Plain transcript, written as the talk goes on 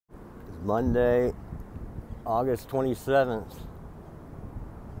Monday, August 27th.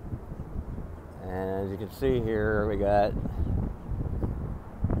 And as you can see here, we got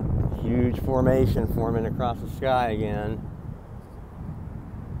a huge formation forming across the sky again.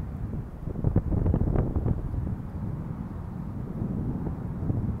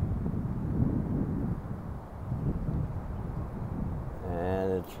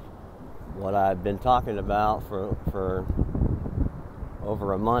 And it's what I've been talking about for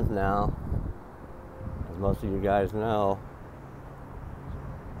over a month now, as most of you guys know.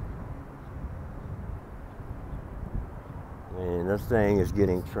 I mean, this thing is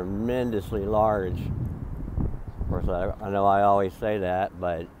getting tremendously large. Of course, I know I always say that,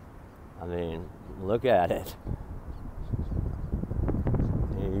 but I mean, look at it.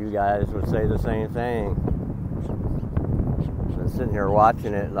 And you guys would say the same thing. Been sitting here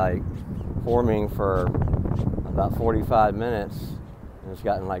watching it like forming for about 45 minutes, and it's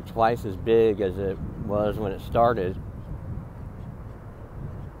gotten like twice as big as it was when it started.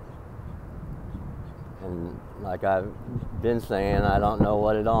 And like I've been saying, I don't know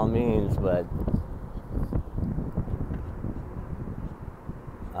what it all means, but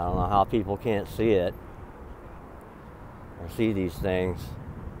I don't know how people can't see it or see these things.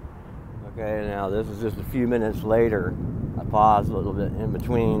 Okay, now this is just a few minutes later. I paused a little bit in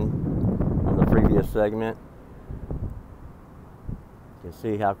between on the previous segment. You can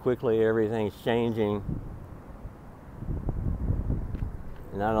see how quickly everything's changing.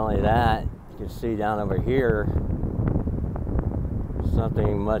 And not only that, you can see down over here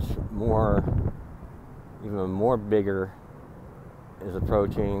something much more, even more bigger is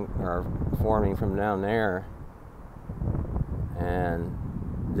approaching or forming from down there. And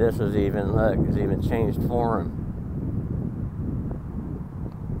this is even, look, it's even changed form.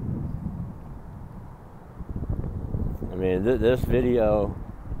 I mean, this video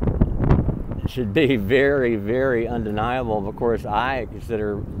should be very, very undeniable. Of course, I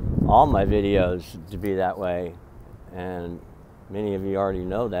consider all my videos to be that way, and many of you already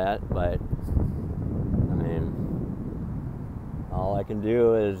know that, but I mean, all I can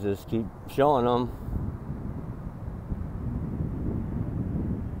do is just keep showing them.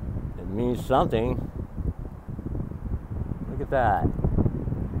 It means something. Look at that.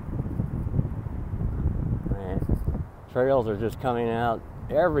 Man, trails are just coming out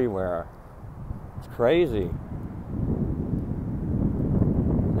everywhere. It's crazy.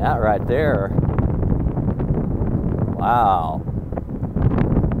 That right there, wow.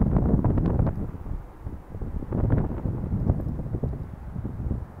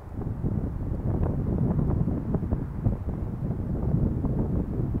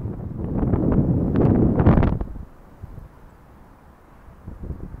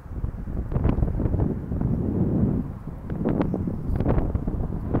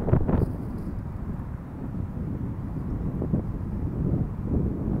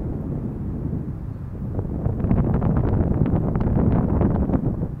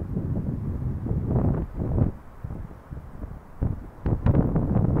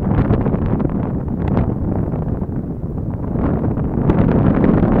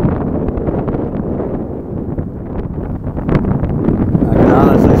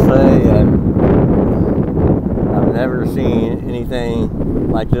 Never seen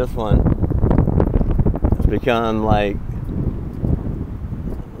anything like this one. It's become like,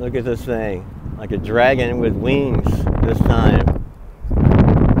 look at this thing, like a dragon with wings this time.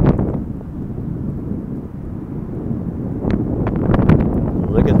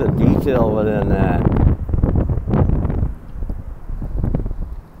 Look at the detail within that.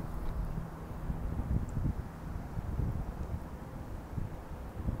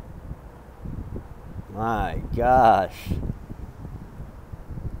 My gosh.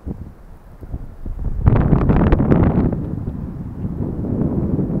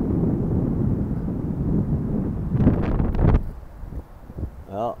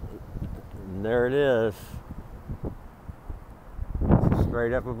 Well, there it is.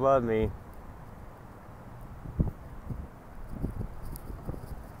 Straight up above me.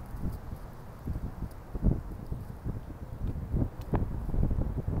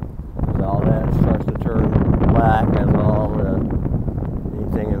 All that starts to turn black, as all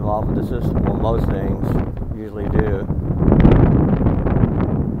anything involved with the system, well, most things usually do,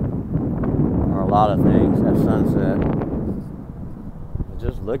 or a lot of things at sunset. But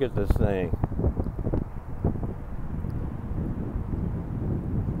just look at this thing.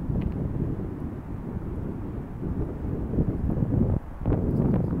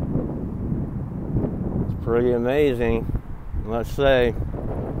 It's pretty amazing, let's say.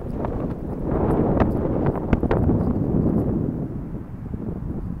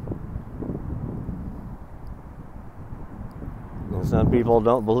 Some people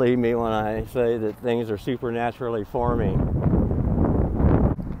don't believe me when I say that things are supernaturally forming.